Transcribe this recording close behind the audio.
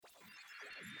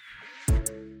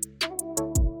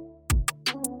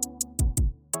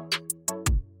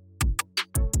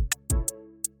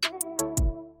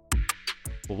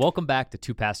Well, welcome back to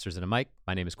Two Pastors and a Mic.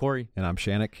 My name is Corey. And I'm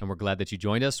Shannick. And we're glad that you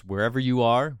joined us wherever you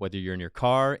are, whether you're in your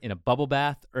car, in a bubble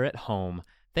bath, or at home.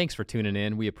 Thanks for tuning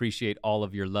in. We appreciate all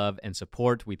of your love and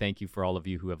support. We thank you for all of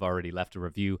you who have already left a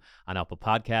review on Apple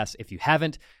Podcasts. If you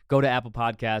haven't, go to Apple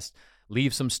Podcasts,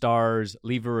 leave some stars,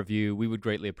 leave a review. We would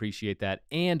greatly appreciate that.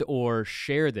 And or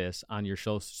share this on your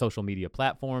social media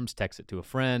platforms. Text it to a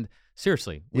friend.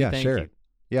 Seriously, we thank share you. it.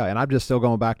 Yeah, and I'm just still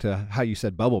going back to how you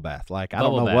said bubble bath. Like, I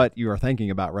don't know what you are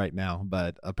thinking about right now,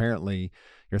 but apparently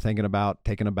you're thinking about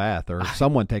taking a bath or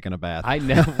someone taking a bath. I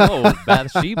never,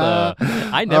 Bathsheba.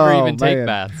 I never even take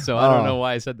baths, so I don't know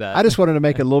why I said that. I just wanted to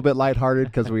make it a little bit lighthearted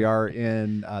because we are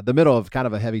in the middle of kind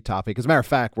of a heavy topic. As a matter of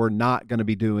fact, we're not going to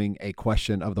be doing a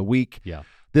question of the week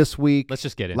this week. Let's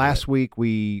just get into Last week,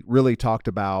 we really talked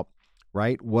about,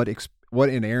 right, what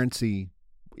inerrancy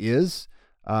is.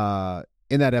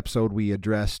 In that episode, we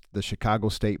addressed the Chicago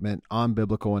Statement on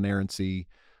biblical inerrancy.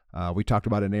 We talked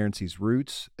about inerrancy's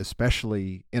roots,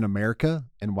 especially in America,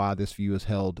 and why this view is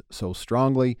held so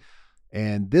strongly.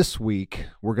 And this week,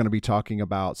 we're going to be talking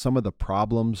about some of the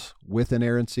problems with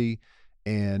inerrancy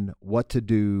and what to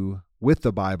do with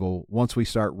the Bible once we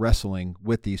start wrestling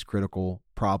with these critical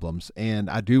problems. And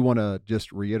I do want to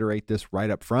just reiterate this right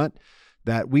up front,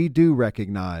 that we do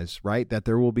recognize, right, that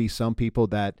there will be some people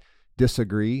that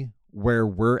disagree where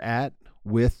we're at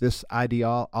with this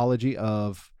ideology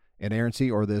of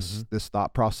inerrancy or this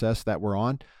thought process that we're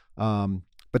on.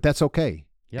 But that's okay.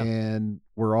 Yep. And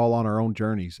we're all on our own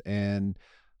journeys. And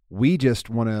we just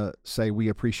want to say we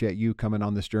appreciate you coming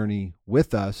on this journey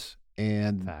with us.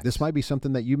 And this might be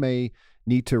something that you may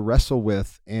need to wrestle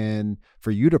with and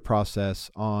for you to process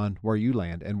on where you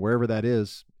land. And wherever that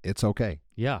is, it's okay.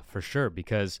 Yeah, for sure.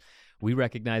 Because we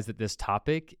recognize that this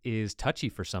topic is touchy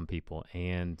for some people.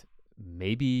 And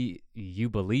maybe you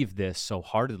believe this so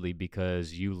heartedly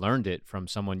because you learned it from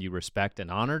someone you respect and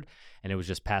honored, and it was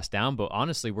just passed down. But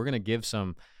honestly, we're going to give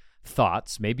some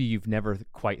thoughts. Maybe you've never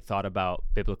quite thought about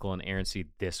biblical inerrancy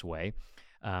this way.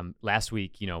 Last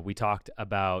week, we talked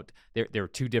about there are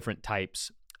two different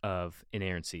types of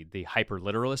inerrancy: the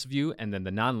hyper-literalist view and then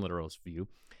the non-literalist view.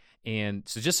 And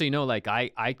so, just so you know, like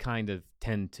I kind of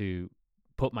tend to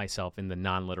put myself in the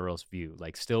non-literalist view,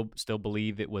 like still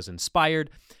believe it was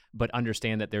inspired, but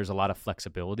understand that there's a lot of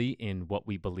flexibility in what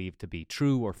we believe to be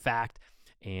true or fact.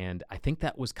 And I think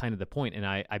that was kind of the point. And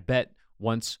I bet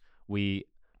once we,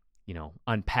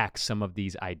 unpack some of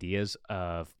these ideas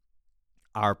of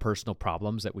our personal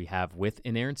problems that we have with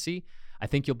inerrancy, I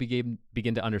think you'll begin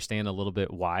to understand a little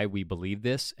bit why we believe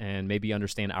this and maybe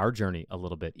understand our journey a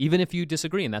little bit, even if you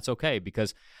disagree, and that's okay,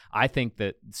 because I think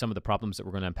that some of the problems that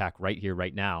we're going to unpack right here,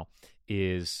 right now,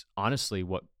 is honestly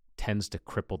what tends to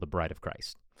cripple the bride of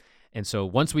Christ. And so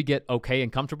once we get okay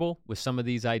and comfortable with some of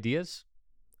these ideas,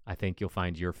 I think you'll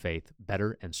find your faith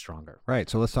better and stronger. Right.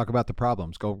 So let's talk about the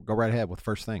problems. Go right ahead with the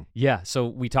first thing. Yeah. So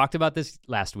we talked about this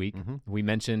last week. We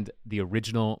mentioned the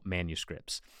original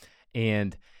manuscripts.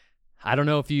 And I don't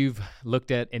know if you've looked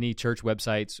at any church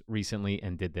websites recently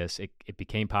and did this. It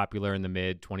became popular in the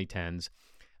mid-2010s,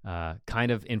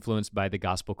 kind of influenced by the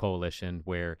Gospel Coalition,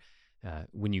 where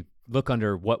when you look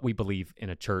under what we believe in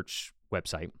a church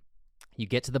website, you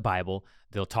get to the Bible,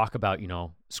 they'll talk about,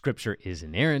 Scripture is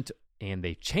inerrant, and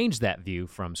they changed that view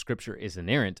from Scripture is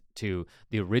inerrant to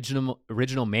the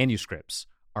original manuscripts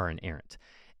are inerrant.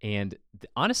 And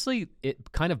honestly,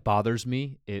 it kind of bothers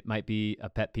me. It might be a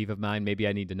pet peeve of mine. Maybe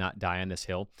I need to not die on this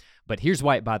hill. But here's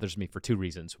why it bothers me, for two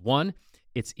reasons. One,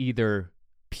 it's either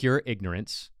pure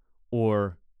ignorance,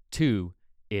 or two,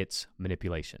 it's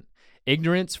manipulation.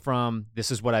 Ignorance from, this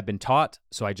is what I've been taught,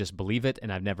 so I just believe it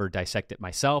and I've never dissected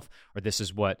myself, or this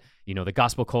is what, the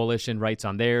Gospel Coalition writes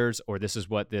on theirs, or this is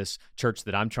what this church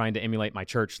that I'm trying to emulate my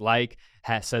church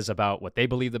says about what they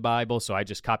believe the Bible, so I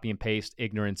just copy and paste.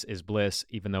 Ignorance is bliss,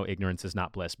 even though ignorance is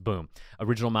not bliss. Boom.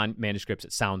 Original manuscripts,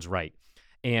 it sounds right.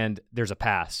 And there's a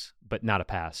pass, but not a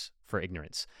pass for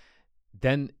ignorance.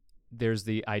 Then there's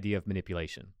the idea of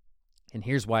manipulation. And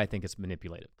here's why I think it's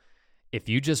manipulative. If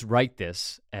you just write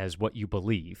this as what you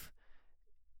believe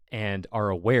and are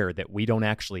aware that we don't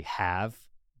actually have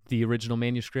the original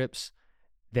manuscripts,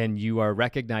 then you are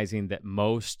recognizing that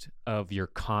most of your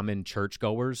common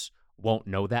churchgoers won't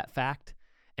know that fact.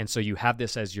 And so you have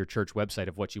this as your church website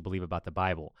of what you believe about the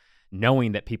Bible,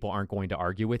 knowing that people aren't going to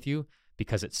argue with you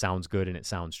because it sounds good and it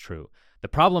sounds true. The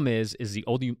problem is the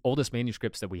oldest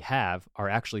manuscripts that we have are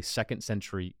actually 2nd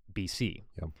century BC.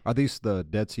 Yeah. Are these the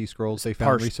Dead Sea Scrolls they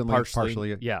found recently?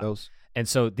 Partially, yeah. Those? And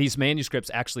so these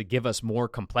manuscripts actually give us more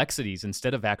complexities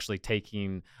instead of actually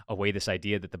taking away this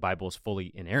idea that the Bible is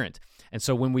fully inerrant. And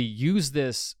so when we use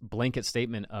this blanket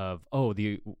statement of, oh,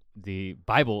 the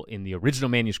Bible in the original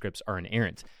manuscripts are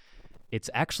inerrant, it's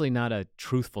actually not a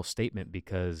truthful statement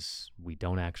because we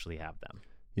don't actually have them.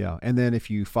 Yeah. And then if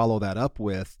you follow that up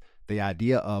with the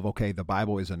idea of, okay, the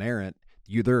Bible is inerrant,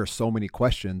 there are so many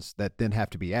questions that then have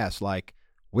to be asked, like,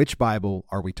 which Bible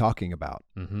are we talking about?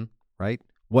 Mm-hmm. Right?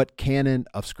 What canon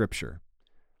of Scripture?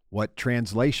 What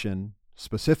translation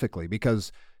specifically?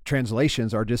 Because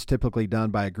translations are just typically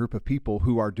done by a group of people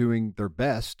who are doing their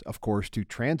best, of course, to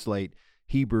translate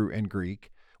Hebrew and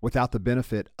Greek without the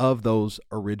benefit of those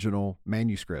original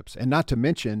manuscripts. And not to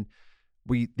mention,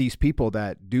 these people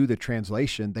that do the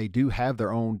translation, they do have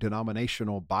their own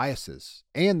denominational biases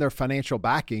and their financial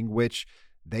backing, which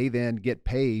they then get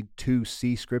paid to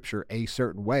see Scripture a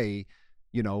certain way,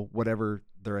 whatever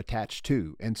they're attached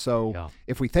to. And so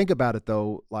if we think about it,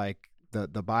 though, like the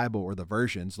Bible or the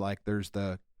versions, like there's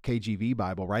the KJV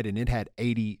Bible, right? And it had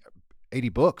 80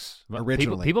 books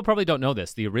originally. People probably don't know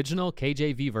this. The original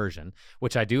KJV version,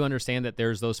 which I do understand that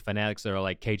there's those fanatics that are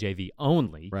like KJV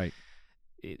only. Right.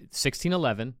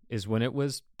 1611 is when it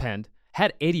was penned,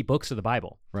 had 80 books of the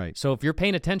Bible. Right. So if you're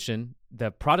paying attention,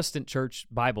 the Protestant church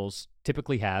Bibles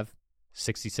typically have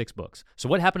 66 books. So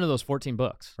what happened to those 14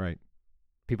 books? Right.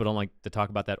 People don't like to talk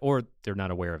about that, or they're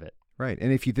not aware of it. Right.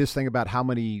 And if you just think about how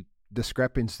many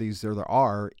discrepancies there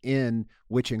are in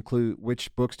which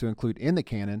books to include in the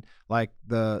canon, like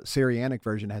the Syrianic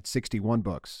version had 61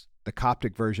 books. The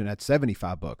Coptic version had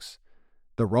 75 books.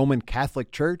 The Roman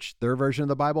Catholic Church, their version of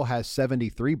the Bible, has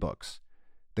 73 books.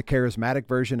 The Charismatic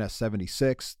version has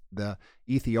 76. The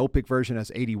Ethiopic version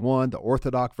has 81. The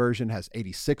Orthodox version has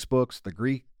 86 books. The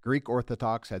Greek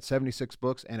Orthodox had 76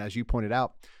 books. And as you pointed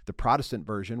out, the Protestant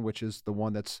version, which is the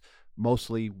one that's most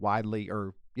widely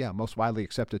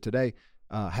accepted today,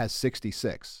 has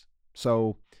 66.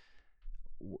 So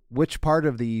which part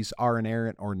of these are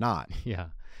inerrant or not? Yeah.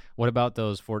 What about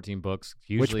those 14 books,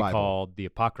 usually called the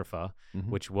Apocrypha,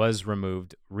 which was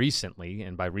removed recently?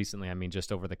 And by recently, I mean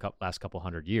just over the last couple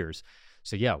hundred years.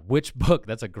 So yeah, which book?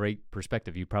 That's a great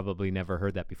perspective. You probably never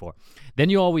heard that before. Then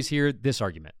you always hear this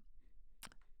argument.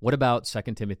 What about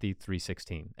 2 Timothy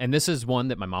 3:16? And this is one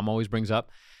that my mom always brings up.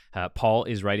 Paul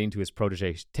is writing to his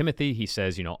protege Timothy. He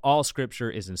says, all Scripture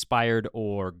is inspired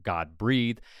or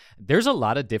God-breathed. There's a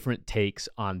lot of different takes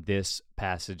on this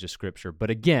passage of Scripture. But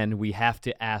again, we have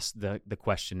to ask the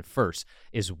question first,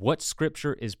 is what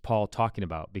Scripture is Paul talking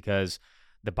about? Because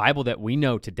the Bible that we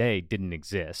know today didn't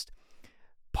exist.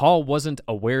 Paul wasn't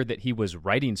aware that he was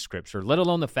writing Scripture, let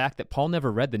alone the fact that Paul never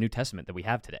read the New Testament that we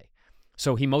have today.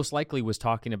 So he most likely was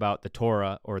talking about the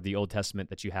Torah or the Old Testament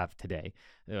that you have today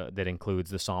that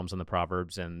includes the Psalms and the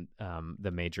Proverbs and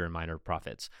the major and minor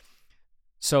prophets.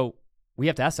 So we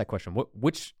have to ask that question.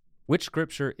 Which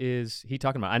Scripture is he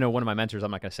talking about? I know one of my mentors, I'm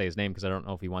not going to say his name because I don't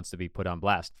know if he wants to be put on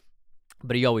blast,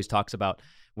 but he always talks about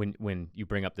when you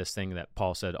bring up this thing that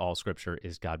Paul said all Scripture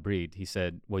is God-breathed, he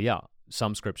said, well, yeah,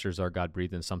 some Scriptures are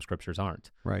God-breathed and some Scriptures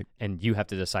aren't. Right. And you have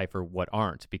to decipher what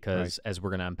aren't because as we're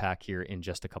going to unpack here in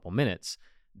just a couple minutes,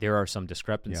 there are some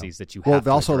discrepancies that you have to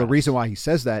address. Also, the reason why he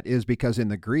says that is because in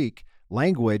the Greek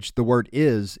language, the word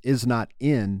is not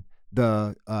in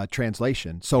the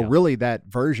translation. So really that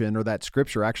version or that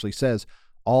Scripture actually says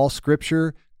all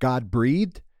Scripture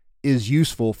God-breathed is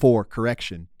useful for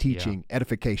correction, teaching,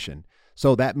 edification.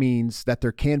 So that means that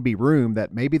there can be room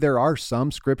that maybe there are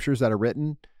some Scriptures that are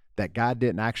written that God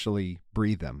didn't actually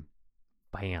breathe them.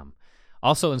 Bam.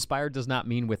 Also, inspired does not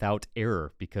mean without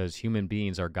error because human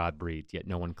beings are God-breathed, yet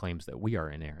no one claims that we are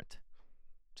inerrant.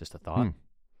 Just a thought.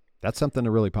 That's something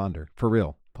to really ponder, for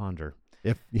real. Ponder.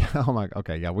 We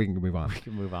can move on. We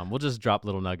can move on. We'll just drop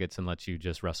little nuggets and let you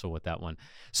just wrestle with that one.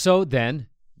 So then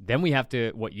we have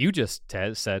to, what you just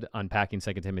said, unpacking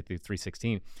 2 Timothy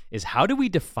 3:16, is how do we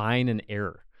define an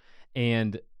error?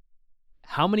 And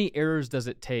how many errors does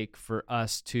it take for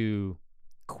us to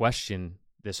question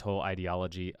this whole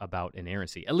ideology about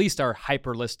inerrancy? At least our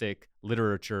hyperlistic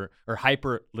literature or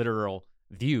hyper-literal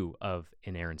view of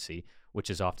inerrancy, which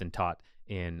is often taught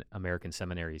in American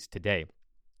seminaries today.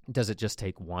 Does it just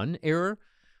take one error?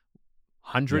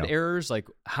 100 errors? Like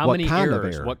how many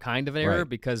errors? What kind of error? Right.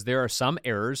 Because there are some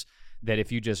errors that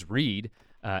if you just read,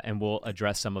 and we'll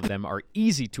address some of them, are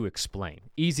easy to explain,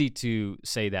 easy to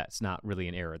say that's not really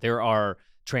an error. There are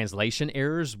translation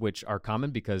errors, which are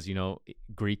common because,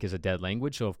 Greek is a dead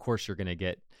language. So, of course, you're going to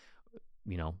get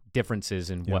differences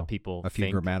in what people a few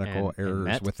think grammatical errors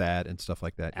and with that and stuff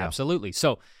like that. Yeah. Absolutely.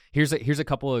 So here's a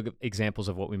couple of examples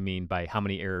of what we mean by how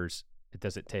many errors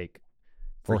does it take.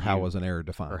 Or how was an error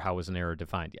defined? Or how was an error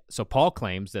defined? Yeah. So Paul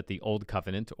claims that the Old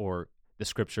Covenant, or the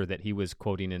scripture that he was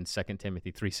quoting in 2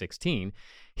 Timothy 3:16,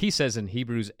 he says in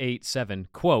Hebrews 8:7,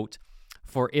 quote,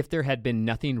 "For if there had been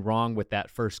nothing wrong with that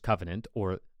first covenant,"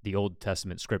 or the Old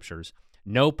Testament scriptures,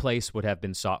 "no place would have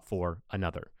been sought for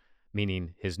another,"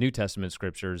 meaning his New Testament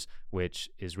scriptures, which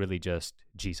is really just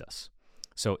Jesus.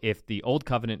 So if the Old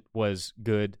Covenant was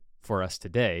good for us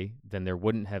today, then there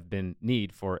wouldn't have been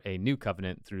need for a new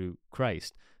covenant through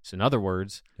Christ. So in other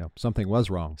words, something was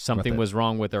wrong. Something was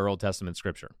wrong with our Old Testament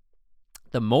scripture.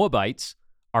 The Moabites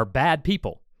are bad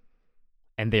people,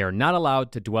 and they are not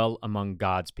allowed to dwell among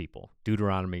God's people,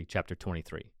 Deuteronomy chapter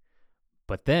 23.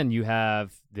 But then you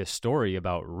have this story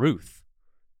about Ruth,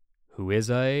 who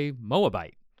is a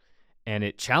Moabite, and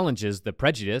it challenges the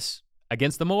prejudice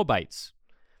against the Moabites.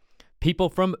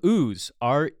 People from Uz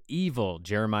are evil,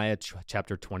 Jeremiah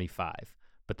chapter 25.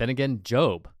 But then again,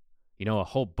 Job, a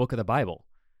whole book of the Bible.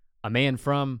 A man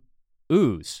from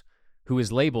Uz who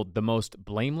is labeled the most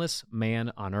blameless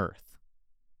man on earth.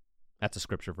 That's a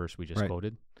scripture verse we just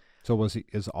quoted. So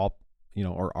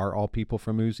are all people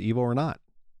from Uz evil or not?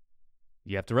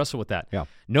 You have to wrestle with that. Yeah.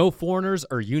 No foreigners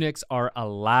or eunuchs are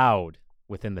allowed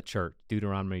within the church,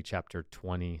 Deuteronomy chapter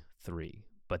 23.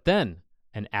 But then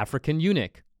an African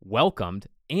eunuch welcomed,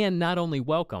 and not only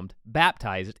welcomed,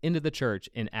 baptized into the church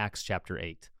in Acts chapter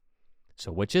 8.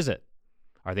 So which is it?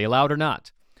 Are they allowed or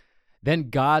not?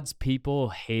 Then God's people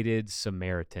hated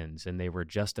Samaritans, and they were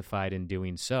justified in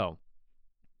doing so.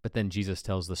 But then Jesus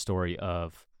tells the story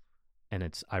of, and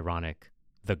it's ironic,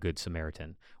 the Good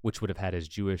Samaritan, which would have had his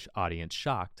Jewish audience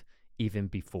shocked even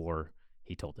before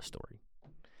he told the story.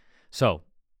 So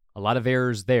a lot of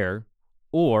errors there,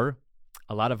 or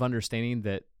a lot of understanding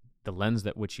that the lens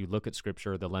at which you look at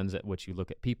Scripture, the lens at which you look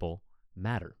at people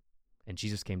matter. And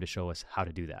Jesus came to show us how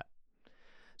to do that.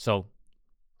 So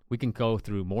we can go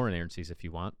through more inerrancies if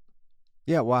you want.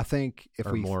 Yeah, well, I think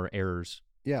more errors.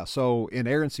 Yeah, so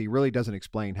inerrancy really doesn't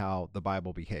explain how the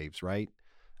Bible behaves, right?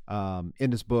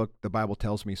 In his book, The Bible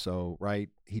Tells Me So, right?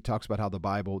 He talks about how the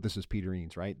Bible, this is Peter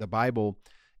Eanes, right? The Bible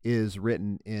is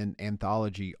written in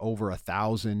anthology over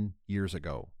 1,000 years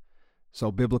ago. So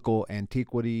biblical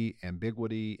antiquity,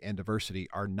 ambiguity, and diversity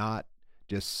are not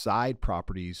just side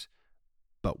properties,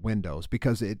 but windows.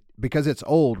 Because it's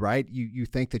old, right? You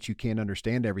think that you can't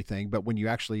understand everything, but when you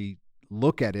actually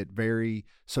look at it very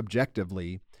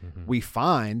subjectively, we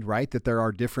find, right, that there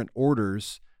are different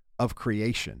orders of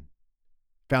creation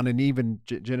found in even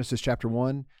Genesis chapter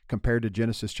 1 compared to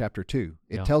Genesis chapter 2.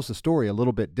 It tells the story a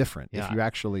little bit different if you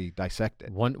actually dissect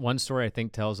it. One story, I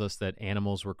think, tells us that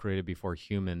animals were created before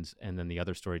humans, and then the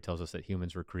other story tells us that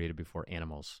humans were created before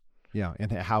animals. Yeah, and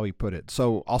how he put it.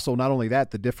 So also, not only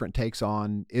that, the different takes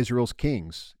on Israel's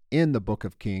kings in the book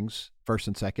of Kings, 1st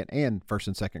and 2nd, and 1st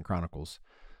and 2nd Chronicles.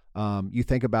 You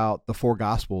think about the four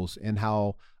Gospels and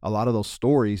how a lot of those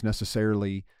stories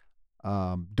necessarily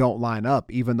don't line up,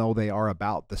 even though they are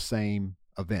about the same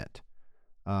event.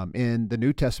 In the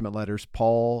New Testament letters,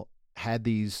 Paul had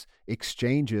these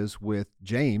exchanges with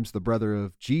James, the brother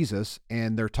of Jesus,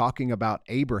 and they're talking about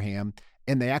Abraham,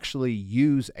 and they actually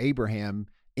use Abraham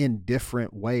in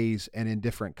different ways and in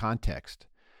different contexts,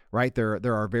 right?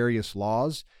 There are various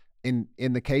laws. In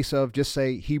the case of, just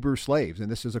say, Hebrew slaves,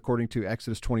 and this is according to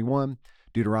Exodus 21,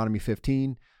 Deuteronomy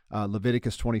 15,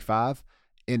 Leviticus 25,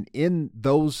 and in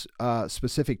those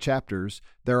specific chapters,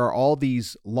 there are all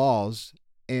these laws,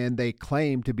 and they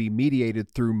claim to be mediated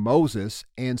through Moses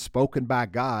and spoken by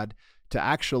God to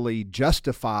actually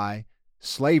justify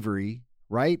slavery,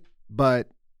 right? But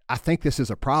I think this is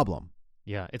a problem.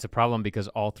 Yeah, it's a problem because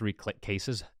all three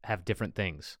cases have different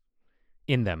things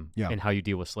in them in how you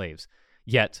deal with slaves.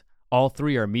 Yet, all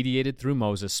three are mediated through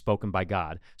Moses, spoken by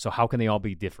God. So how can they all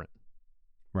be different?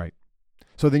 Right.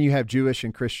 So then you have Jewish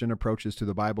and Christian approaches to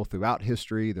the Bible throughout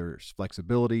history. There's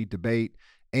flexibility, debate,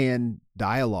 and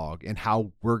dialogue, and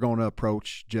how we're going to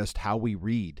approach just how we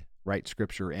read, right,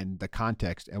 Scripture and the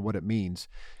context and what it means.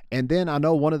 And then I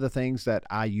know one of the things that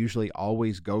I usually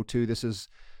always go to, this is,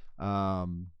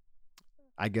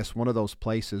 I guess, one of those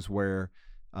places where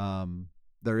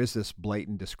there is this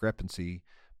blatant discrepancy,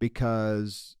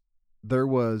 because there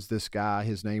was this guy,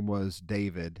 his name was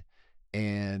David,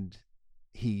 and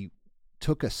he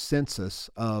took a census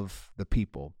of the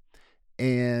people.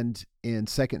 And in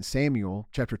 2 Samuel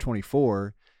chapter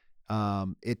 24,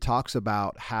 it talks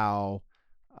about how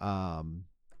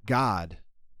God,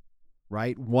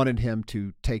 right, wanted him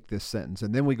to take this sentence.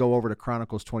 And then we go over to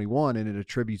Chronicles 21, and it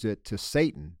attributes it to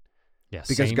Satan, Yeah,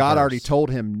 because same God verse. already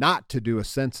told him not to do a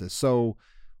census. So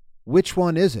which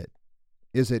one is it?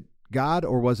 Is it God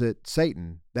or was it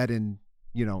Satan that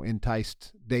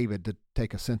enticed David to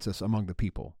take a census among the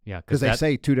people? Yeah, because they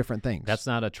say two different things. That's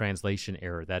not a translation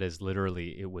error. That is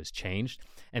literally, it was changed.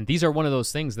 And these are one of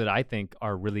those things that I think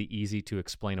are really easy to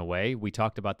explain away. We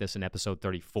talked about this in episode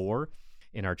 34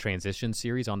 in our transition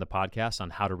series on the podcast on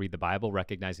how to read the Bible,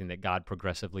 recognizing that God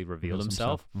progressively revealed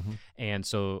himself. Mm-hmm. And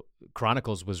so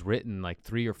Chronicles was written like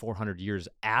 300 or 400 years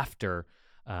after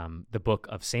the book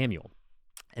of Samuel.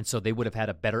 And so they would have had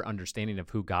a better understanding of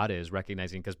who God is,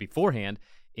 recognizing, because beforehand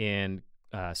in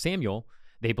Samuel,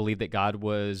 they believed that God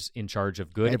was in charge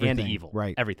of good and evil.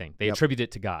 Right. Everything. They attribute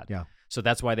it to God. Yeah. So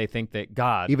that's why they think that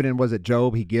God... Even in, was it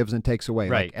Job, he gives and takes away.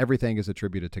 Right. Like everything is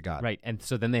attributed to God. Right. And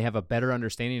so then they have a better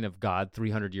understanding of God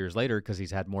 300 years later because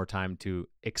he's had more time to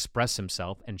express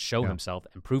himself and show himself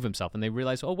and prove himself. And they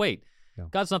realize, oh, wait,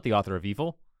 God's not the author of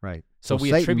evil. Right. So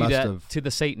we Satan attribute that to the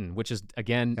Satan, which is,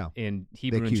 again, in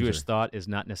Hebrew and Jewish thought, is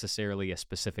not necessarily a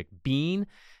specific being.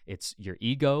 It's your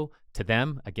ego to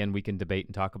them. Again, we can debate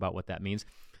and talk about what that means.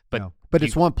 But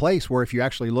it's one place where if you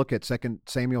actually look at 2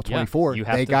 Samuel 24,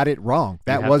 they got it wrong.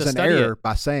 That was an error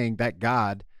by saying that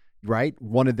God,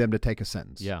 wanted them to take a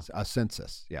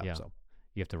census. Yeah. So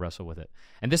you have to wrestle with it.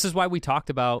 And this is why we talked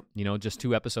about, just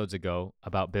 2 episodes ago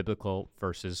about biblical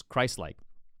versus Christ-like.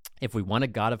 If we want a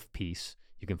God of peace,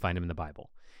 you can find him in the Bible.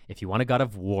 If you want a God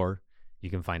of war, you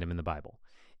can find him in the Bible.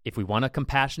 If we want a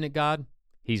compassionate God,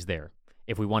 he's there.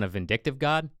 If we want a vindictive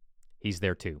God, he's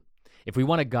there too. If we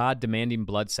want a God demanding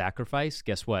blood sacrifice,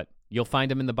 guess what? You'll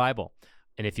find him in the Bible.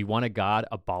 And if you want a God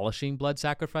abolishing blood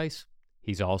sacrifice,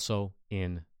 he's also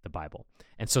in the Bible.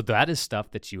 And so that is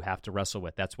stuff that you have to wrestle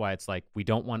with. That's why it's like, we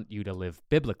don't want you to live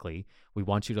biblically. We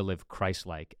want you to live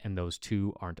Christ-like. And those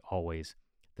two aren't always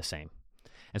the same.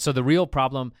 And so the real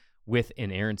problem with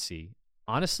inerrancy,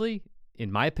 honestly,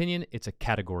 in my opinion, it's a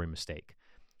category mistake.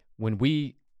 When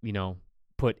we,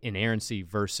 put inerrancy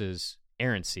versus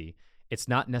errancy, it's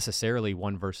not necessarily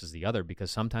one versus the other,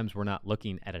 because sometimes we're not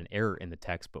looking at an error in the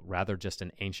text, but rather just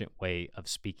an ancient way of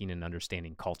speaking and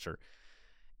understanding culture.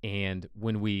 And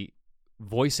when we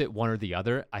voice it one or the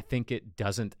other, I think it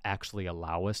doesn't actually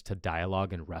allow us to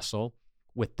dialogue and wrestle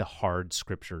with the hard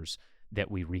scriptures that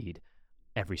we read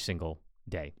every single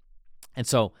day. And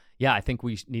so, I think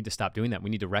we need to stop doing that.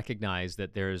 We need to recognize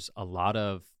that there's a lot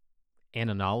of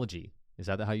analogy. Is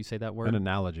that how you say that word? An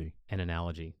analogy. An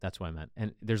analogy. That's what I meant.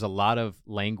 And there's a lot of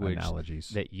language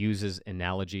that uses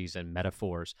analogies and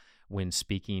metaphors when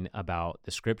speaking about the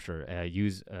scripture.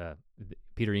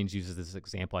 Peter Eanes uses this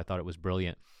example. I thought it was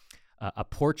brilliant. A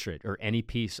portrait or any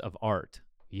piece of art.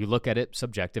 You look at it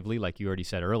subjectively, like you already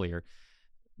said earlier,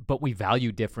 but we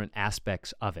value different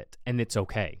aspects of it, and it's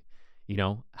okay.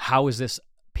 How is this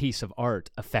piece of art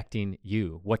affecting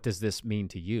you? What does this mean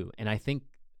to you? And I think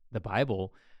the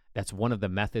Bible, that's one of the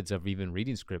methods of even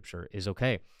reading scripture, is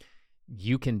okay.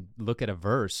 You can look at a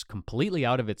verse completely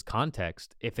out of its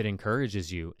context if it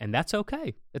encourages you, and that's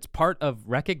okay. It's part of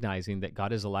recognizing that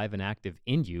God is alive and active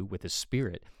in you with his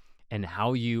Spirit, and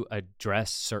how you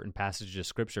address certain passages of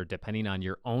scripture depending on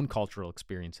your own cultural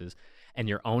experiences and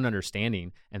your own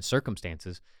understanding and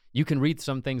circumstances. You can read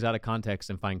some things out of context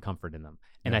and find comfort in them.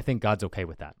 And I think God's okay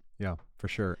with that. Yeah, for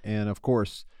sure. And of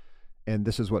course, and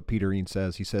this is what Peter Eanes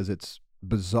says. He says it's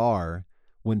bizarre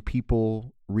when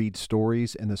people read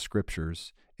stories in the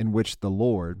scriptures in which the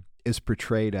Lord is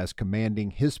portrayed as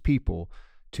commanding his people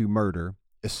to murder,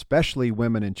 especially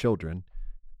women and children,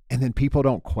 and then people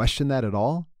don't question that at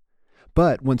all.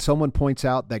 But when someone points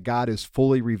out that God is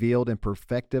fully revealed and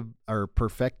perfectly. There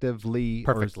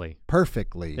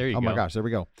you go. Oh my gosh, there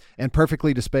we go. And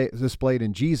perfectly displayed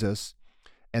in Jesus,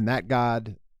 and that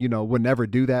God, would never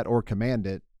do that or command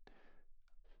it.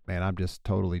 Man, I'm just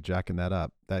totally jacking that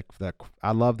up. That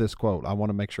I love this quote. I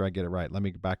want to make sure I get it right. Let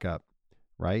me back up.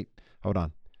 Right? Hold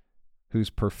on. Who's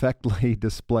perfectly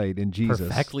displayed in Jesus.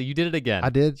 Perfectly? You did it again. I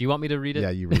did. Do you want me to read it?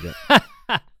 Yeah, you read it.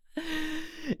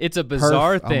 It's a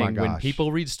bizarre thing when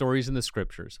people read stories in the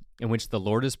scriptures in which the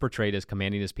Lord is portrayed as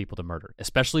commanding his people to murder,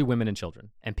 especially women and children.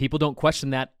 And people don't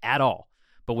question that at all.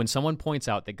 But when someone points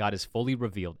out that God is fully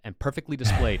revealed and perfectly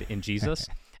displayed in Jesus,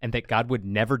 and that God would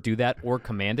never do that or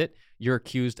command it, you're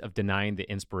accused of denying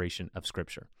the inspiration of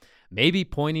Scripture. Maybe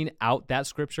pointing out that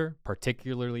Scripture,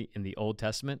 particularly in the Old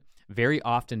Testament, very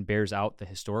often bears out the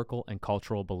historical and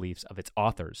cultural beliefs of its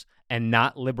authors, and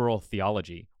not liberal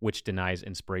theology, which denies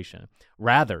inspiration.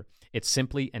 Rather, it's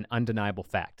simply an undeniable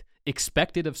fact,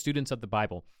 expected of students of the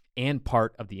Bible, and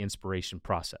part of the inspiration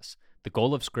process. The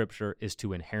goal of Scripture is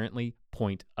to inherently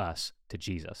point us to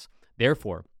Jesus.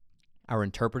 Therefore, Our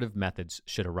interpretive methods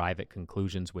should arrive at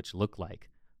conclusions which look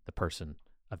like the person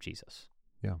of Jesus.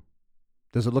 Yeah.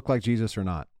 Does it look like Jesus or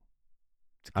not?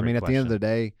 I mean, at the end of the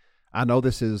day, I know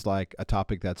this is like a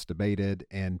topic that's debated,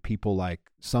 and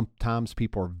sometimes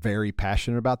people are very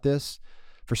passionate about this.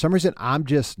 For some reason, I'm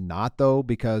just not, though,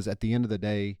 because at the end of the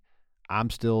day, I'm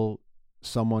still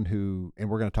someone who, and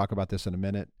we're going to talk about this in a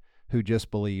minute, who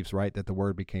just believes, right, that the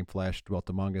Word became flesh, dwelt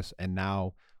among us, and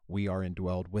now we are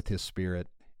indwelled with His Spirit,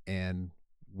 and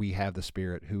we have the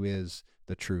Spirit who is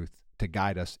the truth to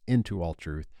guide us into all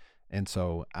truth. And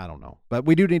so, I don't know. But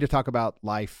we do need to talk about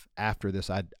life after this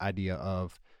idea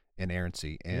of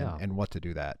inerrancy and what to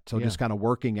do that. So just kind of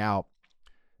working out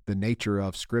the nature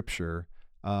of Scripture,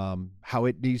 how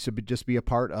it needs to just be a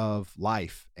part of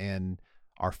life and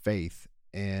our faith.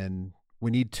 And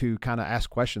we need to kind of ask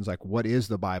questions like, what is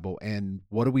the Bible and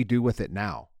what do we do with it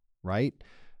now, right?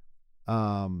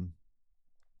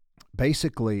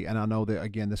 Basically, and I know that,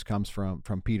 again, this comes from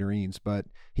Peter Eanes, but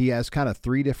he has kind of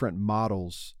 3 different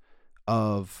models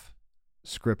of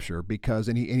Scripture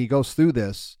and he goes through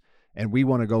this, and we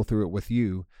want to go through it with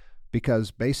you,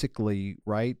 because basically,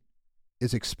 right,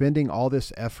 is expending all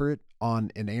this effort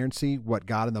on inerrancy what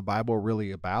God and the Bible are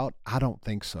really about? I don't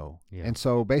think so. Yeah. And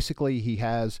so basically he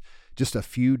has just a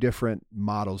few different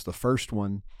models. The first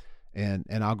one, and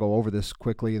I'll go over this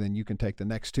quickly and then you can take the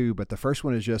next 2, but the first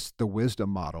one is just the wisdom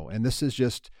model. And this is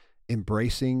just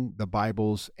embracing the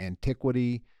Bible's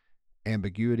antiquity,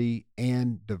 ambiguity,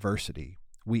 and diversity.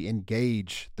 We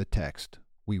engage the text.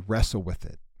 We wrestle with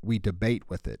it. We debate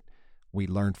with it. We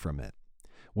learn from it.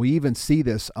 We even see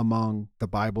this among the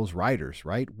Bible's writers,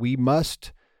 right? We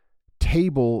must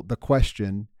table the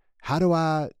question, how do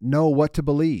I know what to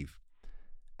believe?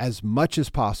 As much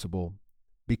as possible,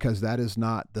 because that is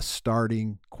not the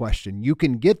starting question. You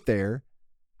can get there,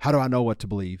 how do I know what to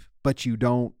believe? But you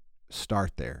don't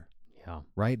start there. Yeah.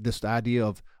 Right? This idea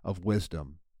of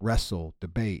wisdom, wrestle,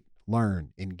 debate,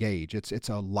 learn, engage. It's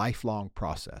a lifelong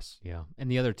process. Yeah. And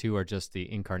the other 2 are just the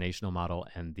incarnational model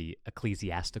and the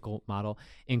ecclesiastical model.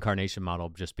 Incarnation model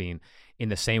just being in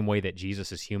the same way that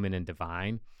Jesus is human and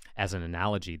divine. As an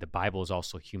analogy, the Bible is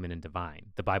also human and divine.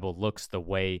 The Bible looks the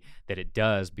way that it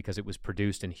does because it was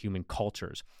produced in human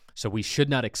cultures. So we should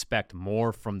not expect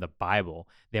more from the Bible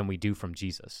than we do from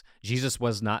Jesus. Jesus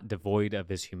was not devoid of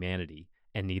his humanity,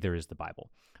 and neither is the Bible.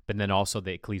 But then also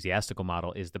the ecclesiastical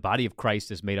model is the body of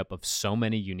Christ is made up of so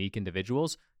many unique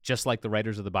individuals, just like the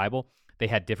writers of the Bible. They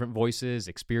had different voices,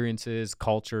 experiences,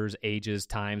 cultures, ages,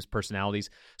 times, personalities.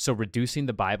 So reducing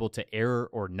the Bible to error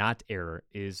or not error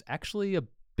is actually a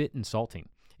bit insulting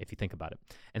if you think about it.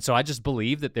 And so I just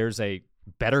believe that there's a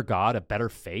better God, a better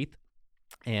faith,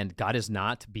 and God is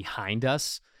not behind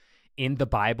us in the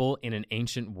Bible, in an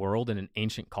ancient world, in an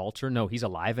ancient culture. No, he's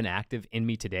alive and active in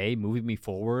me today, moving me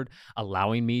forward,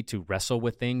 allowing me to wrestle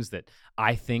with things that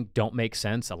I think don't make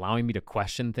sense, allowing me to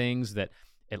question things that,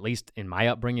 at least in my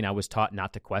upbringing, I was taught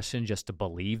not to question, just to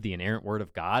believe the inerrant word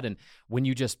of God. And when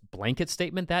you just blanket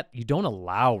statement that, you don't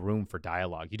allow room for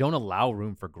dialogue. You don't allow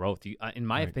room for growth. In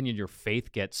my opinion, your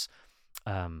faith gets,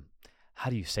 how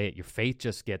do you say it? Your faith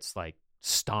just gets like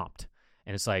stomped.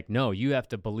 And it's like, no, you have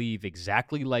to believe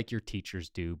exactly like your teachers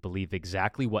do, believe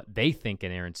exactly what they think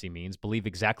inerrancy means, believe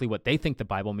exactly what they think the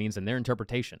Bible means in their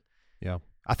interpretation. Yeah.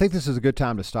 I think this is a good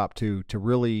time to stop too, to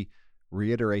really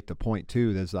reiterate the point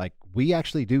too, that's like, we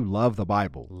actually do love the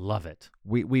Bible. Love it.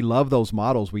 We love those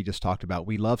models we just talked about.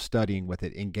 We love studying with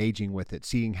it, engaging with it,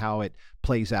 seeing how it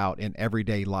plays out in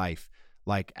everyday life.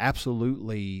 Like,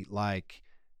 absolutely, like,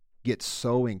 get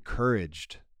so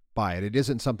encouraged by it. It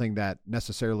isn't something that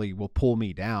necessarily will pull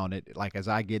me down. It, like, as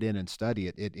I get in and study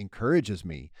it, it encourages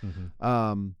me.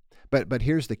 Mm-hmm. But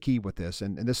here's the key with this,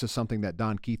 and this is something that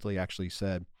Don Keathley actually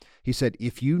said. He said,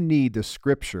 if you need the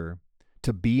Scripture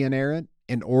to be inerrant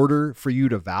in order for you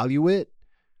to value it,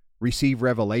 receive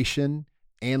revelation,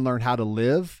 and learn how to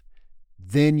live,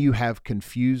 then you have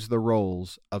confused the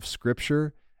roles of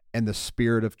Scripture and the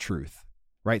Spirit of truth,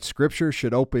 right? Scripture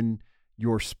should open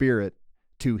your spirit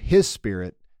to His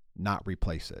Spirit, not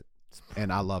replace it.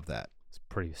 And I love that. It's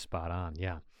pretty spot on,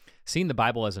 yeah. Seeing the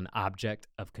Bible as an object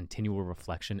of continual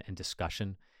reflection and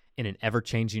discussion in an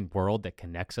ever-changing world that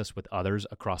connects us with others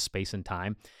across space and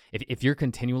time, if you're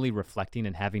continually reflecting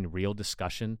and having real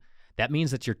discussion, that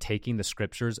means that you're taking the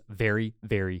Scriptures very,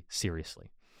 very seriously.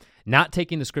 Not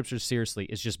taking the Scriptures seriously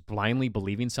is just blindly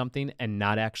believing something and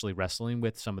not actually wrestling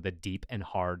with some of the deep and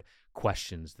hard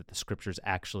questions that the Scriptures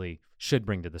actually should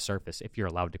bring to the surface if you're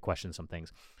allowed to question some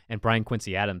things. And Brian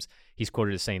Quincy Adams, he's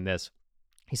quoted as saying this.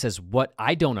 He says, what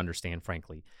I don't understand,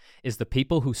 frankly, is the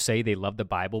people who say they love the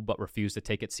Bible but refuse to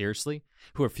take it seriously,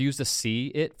 who refuse to see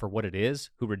it for what it is,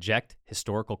 who reject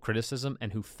historical criticism,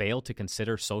 and who fail to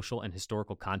consider social and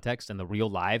historical context and the real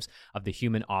lives of the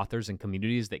human authors and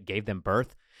communities that gave them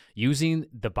birth, using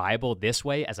the Bible this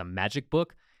way as a magic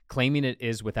book, claiming it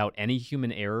is without any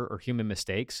human error or human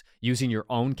mistakes, using your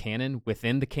own canon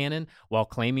within the canon while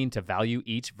claiming to value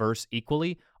each verse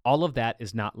equally. All of that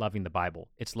is not loving the Bible.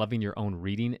 It's loving your own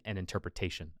reading and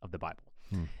interpretation of the Bible.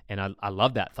 And I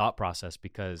love that thought process,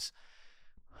 because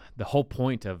the whole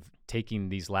point of taking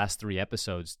these last 3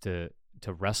 episodes to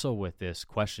wrestle with this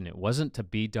question, it wasn't to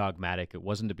be dogmatic. It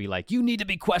wasn't to be like, you need to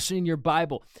be questioning your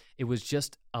Bible. It was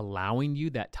just allowing you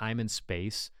that time and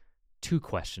space to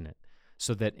question it,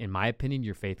 so that, in my opinion,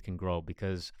 your faith can grow.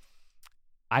 Because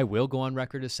I will go on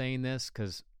record as saying this,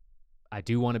 because I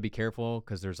do want to be careful,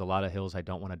 because there's a lot of hills I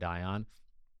don't want to die on.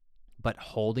 But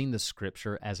holding the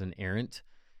Scripture as inerrant,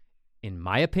 in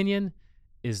my opinion,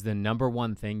 is the number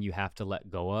one thing you have to let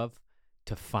go of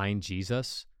to find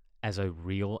Jesus as a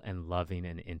real and loving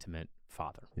and intimate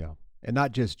Father. Yeah. And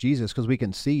not just Jesus, because we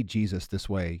can see Jesus this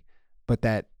way, but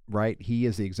that, right, he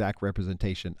is the exact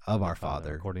representation of our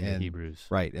Father. According to Hebrews.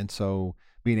 Right. And so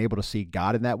being able to see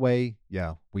God in that way,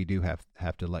 yeah, we do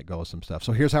have to let go of some stuff.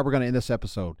 So here's how we're going to end this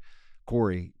episode.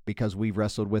 Corey, because we've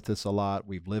wrestled with this a lot,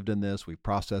 we've lived in this, we've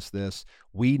processed this,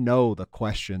 we know the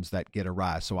questions that get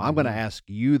arise. So I'm going to ask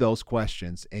you those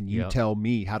questions, and you tell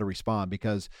me how to respond,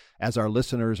 because as our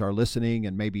listeners are listening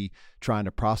and maybe trying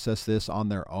to process this on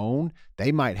their own,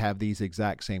 they might have these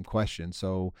exact same questions.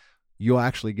 So you'll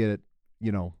actually get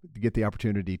the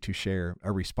opportunity to share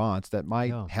a response that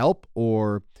might help,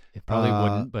 or it probably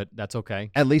wouldn't, but that's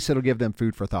okay. At least it'll give them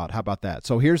food for thought. How about that?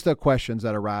 So here's the questions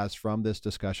that arise from this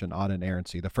discussion on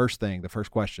inerrancy. The first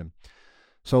question.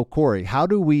 So Corey, how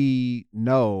do we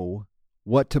know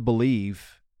what to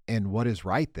believe and what is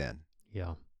right then?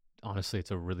 Yeah, honestly,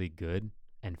 it's a really good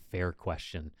and fair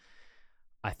question.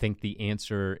 I think the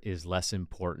answer is less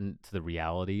important to the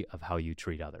reality of how you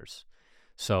treat others.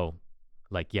 So,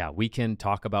 we can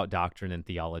talk about doctrine and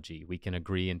theology. We can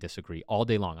agree and disagree all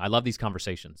day long. I love these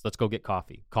conversations. Let's go get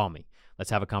coffee. Call me.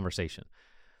 Let's have a conversation.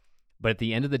 But at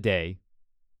the end of the day,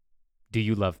 do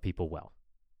you love people well?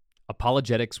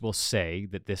 Apologetics will say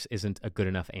that this isn't a good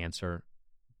enough answer,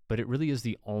 but it really is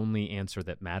the only answer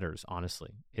that matters,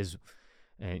 honestly.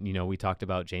 And we talked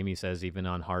about, Jamie says, even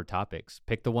on hard topics,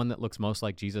 pick the one that looks most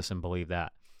like Jesus and believe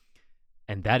that.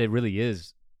 And that it really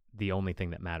is the only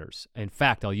thing that matters. In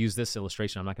fact, I'll use this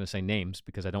illustration. I'm not going to say names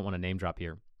because I don't want to name drop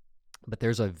here, but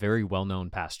there's a very well-known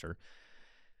pastor,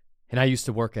 and I used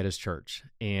to work at his church,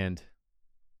 and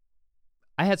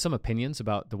I had some opinions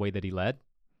about the way that he led.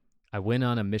 I went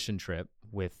on a mission trip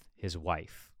with his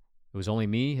wife. It was only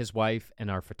me, his wife, and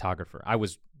our photographer. I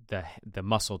was the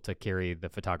muscle to carry the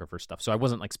photographer stuff, so I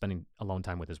wasn't spending alone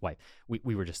time with his wife.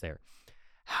 We were just there.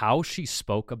 How she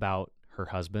spoke about her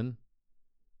husband,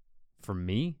 for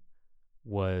me,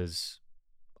 was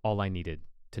all I needed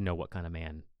to know what kind of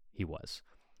man he was.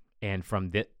 And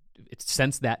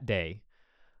since that day,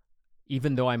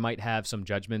 even though I might have some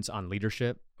judgments on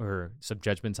leadership or some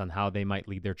judgments on how they might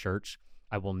lead their church,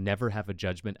 I will never have a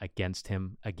judgment against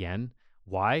him again.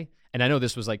 Why? And I know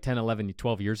this was 10, 11,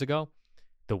 12 years ago.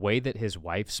 The way that his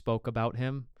wife spoke about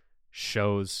him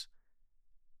shows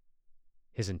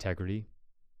his integrity,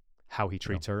 how he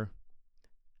treats her,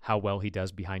 how well he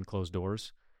does behind closed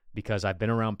doors, because I've been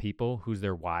around people whose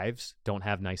their wives don't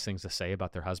have nice things to say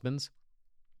about their husbands,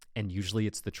 and usually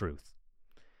it's the truth.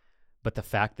 But the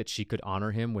fact that she could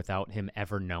honor him without him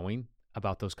ever knowing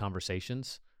about those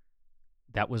conversations,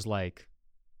 that was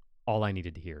all I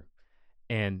needed to hear.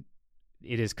 And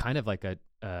it is kind of I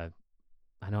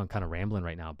know I'm kind of rambling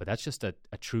right now, but that's just a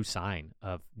true sign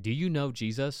of, do you know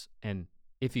Jesus? And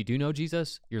if you do know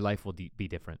Jesus, your life will be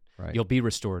different. Right. You'll be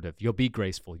restorative. You'll be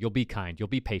graceful. You'll be kind. You'll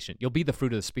be patient. You'll be the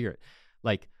fruit of the Spirit.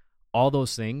 All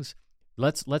those things,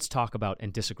 let's talk about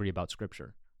and disagree about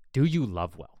Scripture. Do you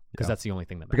love well? Because that's the only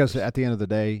thing that matters. Because at the end of the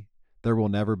day, there will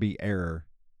never be error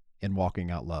in walking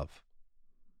out love.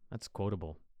 That's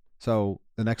quotable. So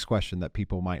the next question that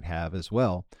people might have as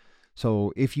well.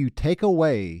 So if you take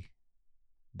away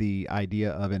the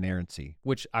idea of inerrancy,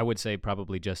 which I would say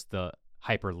probably just the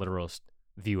hyper-literalist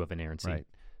view of inerrancy. Right.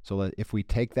 So if we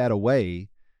take that away,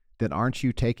 then aren't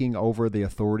you taking over the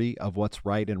authority of what's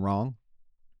right and wrong?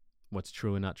 What's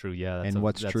true and not true, yeah. And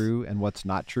what's true and what's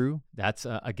not true? That's,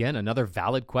 again, another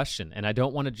valid question. And I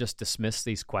don't want to just dismiss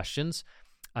these questions.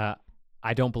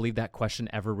 I don't believe that question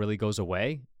ever really goes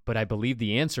away, but I believe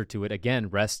the answer to it, again,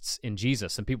 rests in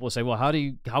Jesus. And people will say, well,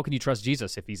 how can you trust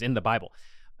Jesus if he's in the Bible?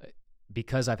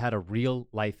 because I've had a real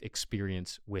life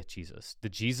experience with Jesus. The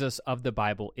Jesus of the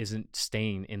Bible isn't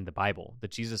staying in the Bible. The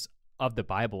Jesus of the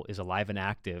Bible is alive and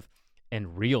active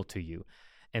and real to you.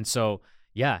 And so,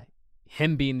 yeah,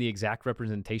 him being the exact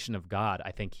representation of God,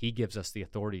 I think he gives us the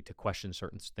authority to question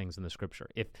certain things in the scripture.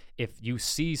 If you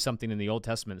see something in the Old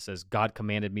Testament that says, God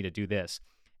commanded me to do this,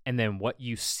 and then what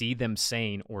you see them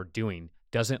saying or doing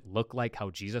doesn't look like how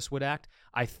Jesus would act,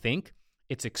 I think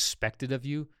it's expected of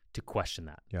you to question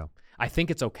that. Yeah. I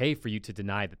think it's okay for you to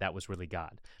deny that that was really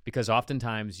God, because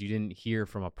oftentimes you didn't hear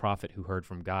from a prophet who heard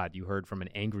from God. You heard from an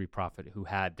angry prophet who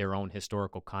had their own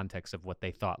historical context of what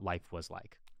they thought life was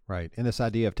like. Right. And this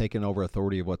idea of taking over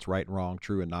authority of what's right and wrong,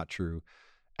 true and not true.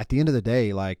 At the end of the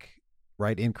day, like,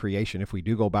 right, in creation, if we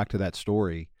do go back to that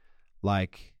story,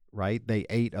 like, right, they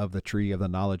ate of the tree of the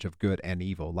knowledge of good and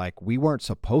evil. Like, we weren't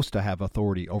supposed to have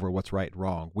authority over what's right and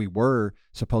wrong. We were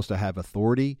supposed to have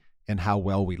authority in how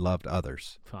well we loved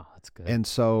others. Oh, that's good. And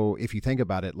so if you think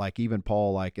about it, like even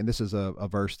Paul, like, and this is a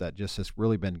verse that just has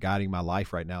really been guiding my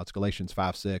life right now. It's Galatians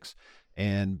 5:6.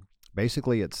 And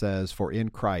basically it says, for in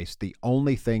Christ, the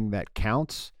only thing that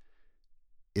counts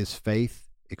is faith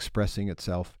expressing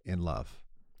itself in love.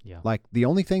 Yeah. Like, the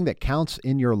only thing that counts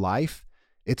in your life,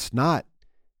 it's not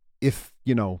if,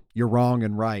 you're wrong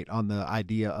and right on the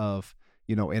idea of,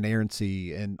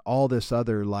 inerrancy and all this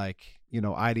other, like,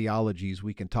 ideologies.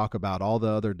 We can talk about all the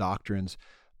other doctrines,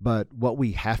 but what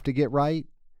we have to get right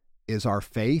is our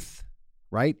faith,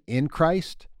 right, in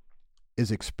Christ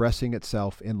is expressing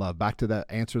itself in love. Back to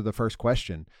that answer to the first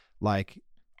question, like,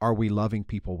 are we loving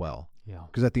people well? Yeah.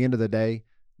 Because at the end of the day,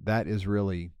 that is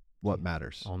really what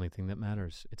matters. Only thing that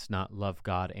matters. It's not love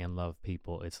God and love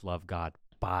people. It's love God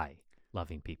by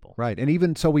loving people. Right. And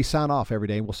even so, we sign off every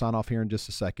day. We'll sign off here in just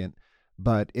a second.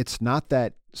 But it's not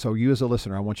that, so you as a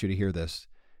listener, I want you to hear this.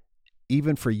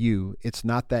 Even for you, it's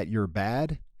not that you're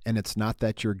bad and it's not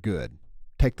that you're good.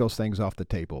 Take those things off the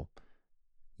table.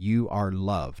 You are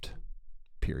loved,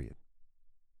 period.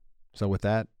 So with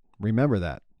that, remember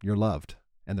that you're loved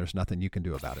and there's nothing you can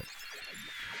do about it.